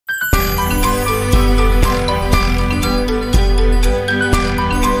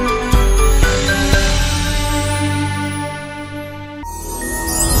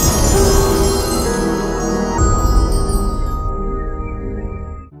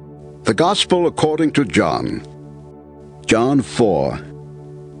The Gospel according to John. John 4.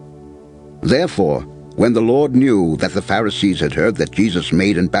 Therefore, when the Lord knew that the Pharisees had heard that Jesus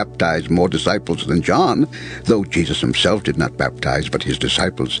made and baptized more disciples than John, though Jesus himself did not baptize but his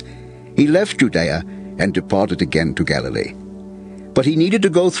disciples, he left Judea and departed again to Galilee. But he needed to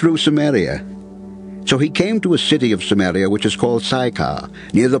go through Samaria. So he came to a city of Samaria which is called Sychar,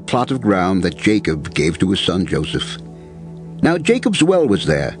 near the plot of ground that Jacob gave to his son Joseph. Now Jacob's well was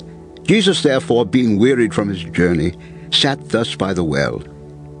there. Jesus therefore, being wearied from his journey, sat thus by the well.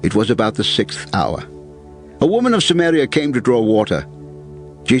 It was about the 6th hour. A woman of Samaria came to draw water.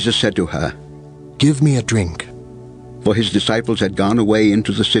 Jesus said to her, "Give me a drink." For his disciples had gone away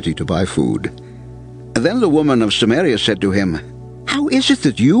into the city to buy food. And then the woman of Samaria said to him, "How is it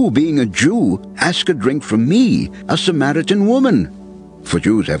that you, being a Jew, ask a drink from me, a Samaritan woman?" For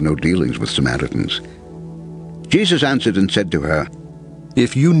Jews have no dealings with Samaritans. Jesus answered and said to her,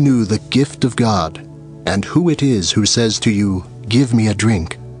 "If you knew the gift of God, and who it is who says to you, 'Give me a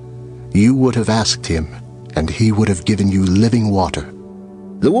drink,' you would have asked him, and he would have given you living water."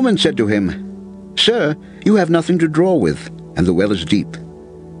 The woman said to him, "Sir, you have nothing to draw with, and the well is deep.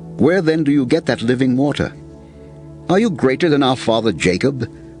 Where then do you get that living water? Are you greater than our father Jacob,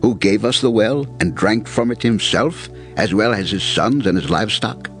 who gave us the well and drank from it himself, as well as his sons and his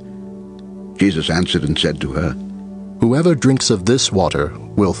livestock?" Jesus answered and said to her, "Whoever drinks of this water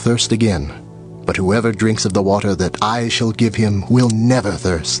will thirst again, but whoever drinks of the water that I shall give him will never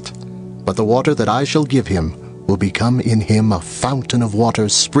thirst. But the water that I shall give him will become in him a fountain of water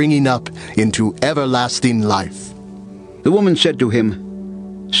springing up into everlasting life." The woman said to him,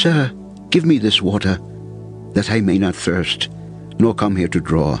 "Sir, give me this water, that I may not thirst, nor come here to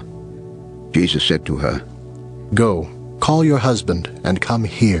draw." Jesus said to her, "Go, call your husband, and come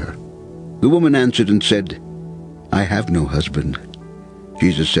here." The woman answered and said, "I have no husband."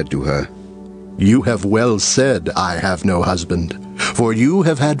 Jesus said to her, "You have well said, 'I have no husband,' for you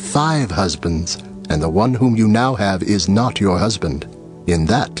have had 5 husbands, and the one whom you now have is not your husband. In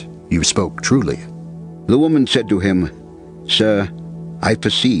that you spoke truly." The woman said to him, "Sir, I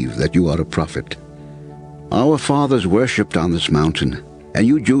perceive that you are a prophet. Our fathers worshipped on this mountain, and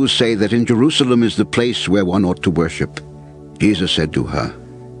you Jews say that in Jerusalem is the place where one ought to worship." Jesus said to her,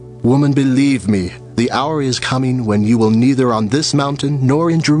 "Woman, believe me, the hour is coming when you will neither on this mountain nor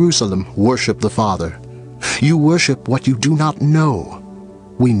in Jerusalem worship the Father. You worship what you do not know.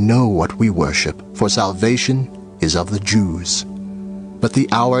 We know what we worship, for salvation is of the Jews. But the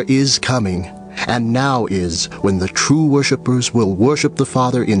hour is coming, and now is, when the true worshippers will worship the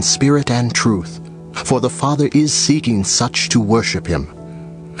Father in spirit and truth, for the Father is seeking such to worship him.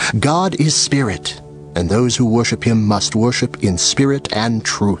 God is spirit, and those who worship him must worship in spirit and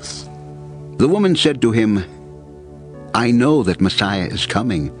truth." The woman said to him, "I know that Messiah is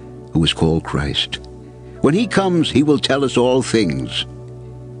coming, who is called Christ. When he comes, he will tell us all things."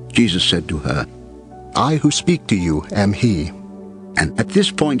 Jesus said to her, "I who speak to you am he." And at this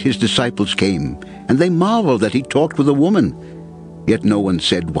point his disciples came, and they marveled that he talked with a woman. Yet no one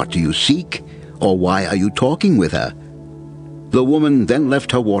said, "What do you seek?" or "Why are you talking with her?" The woman then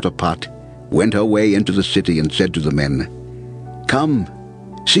left her water pot, went her way into the city, and said to the men, "Come,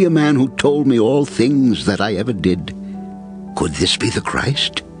 see a man who told me all things that I ever did. Could this be the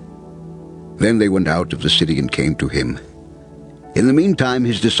Christ?" Then they went out of the city and came to him. In the meantime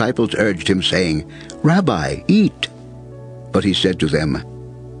his disciples urged him, saying, "Rabbi, eat." But he said to them,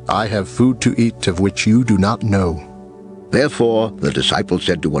 "I have food to eat of which you do not know." Therefore the disciples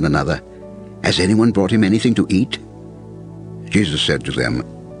said to one another, "Has anyone brought him anything to eat?" Jesus said to them,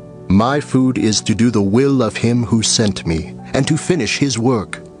 "My food is to do the will of him who sent me, and to finish his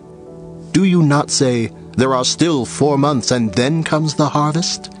work. Do you not say, 'There are still 4 months, and then comes the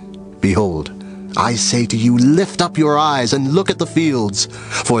harvest'? Behold, I say to you, lift up your eyes and look at the fields,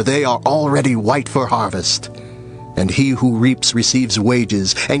 for they are already white for harvest. And he who reaps receives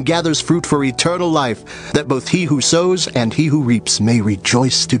wages, and gathers fruit for eternal life, that both he who sows and he who reaps may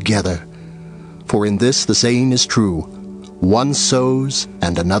rejoice together. For in this the saying is true, one sows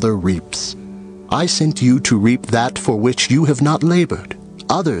and another reaps. I sent you to reap that for which you have not labored.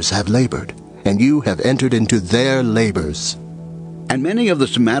 Others have labored, and you have entered into their labors." And many of the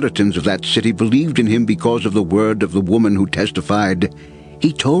Samaritans of that city believed in him because of the word of the woman who testified,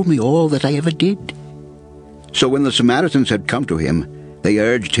 "He told me all that I ever did." So when the Samaritans had come to him, they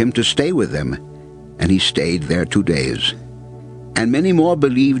urged him to stay with them, and he stayed there 2 days. And many more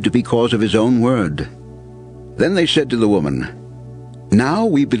believed because of his own word. Then they said to the woman, "Now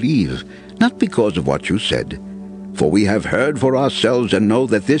we believe, not because of what you said, for we have heard for ourselves and know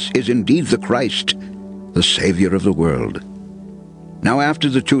that this is indeed the Christ, the Savior of the world." Now after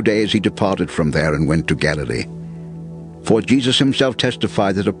the 2 days he departed from there and went to Galilee. For Jesus himself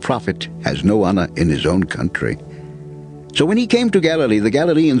testified that a prophet has no honor in his own country. So when he came to Galilee, the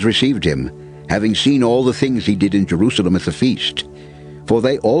Galileans received him, having seen all the things he did in Jerusalem at the feast, for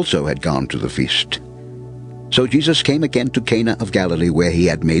they also had gone to the feast. So Jesus came again to Cana of Galilee, where he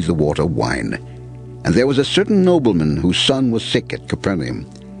had made the water wine. And there was a certain nobleman whose son was sick at Capernaum.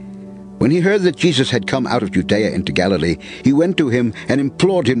 When he heard that Jesus had come out of Judea into Galilee, he went to him and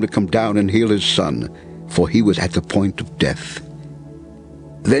implored him to come down and heal his son, for he was at the point of death.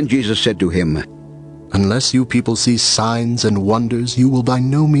 Then Jesus said to him, Unless you people see signs and wonders, you will by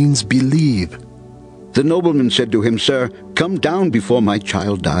no means believe. The nobleman said to him, Sir, come down before my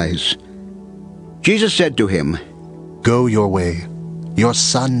child dies. Jesus said to him, Go your way. Your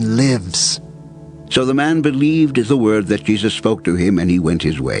son lives. So the man believed the word that Jesus spoke to him, and he went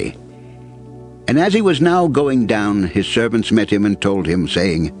his way. And as he was now going down, his servants met him and told him,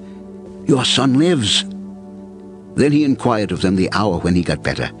 saying, Your son lives. Then he inquired of them the hour when he got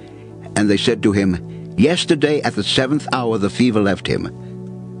better. And they said to him, Yesterday at the 7th hour the fever left him.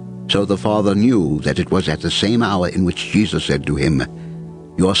 So the father knew that it was at the same hour in which Jesus said to him,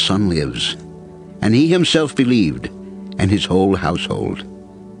 Your son lives. And he himself believed, and his whole household.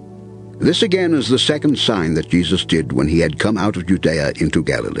 This again is the second sign that Jesus did when he had come out of Judea into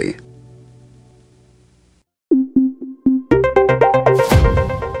Galilee.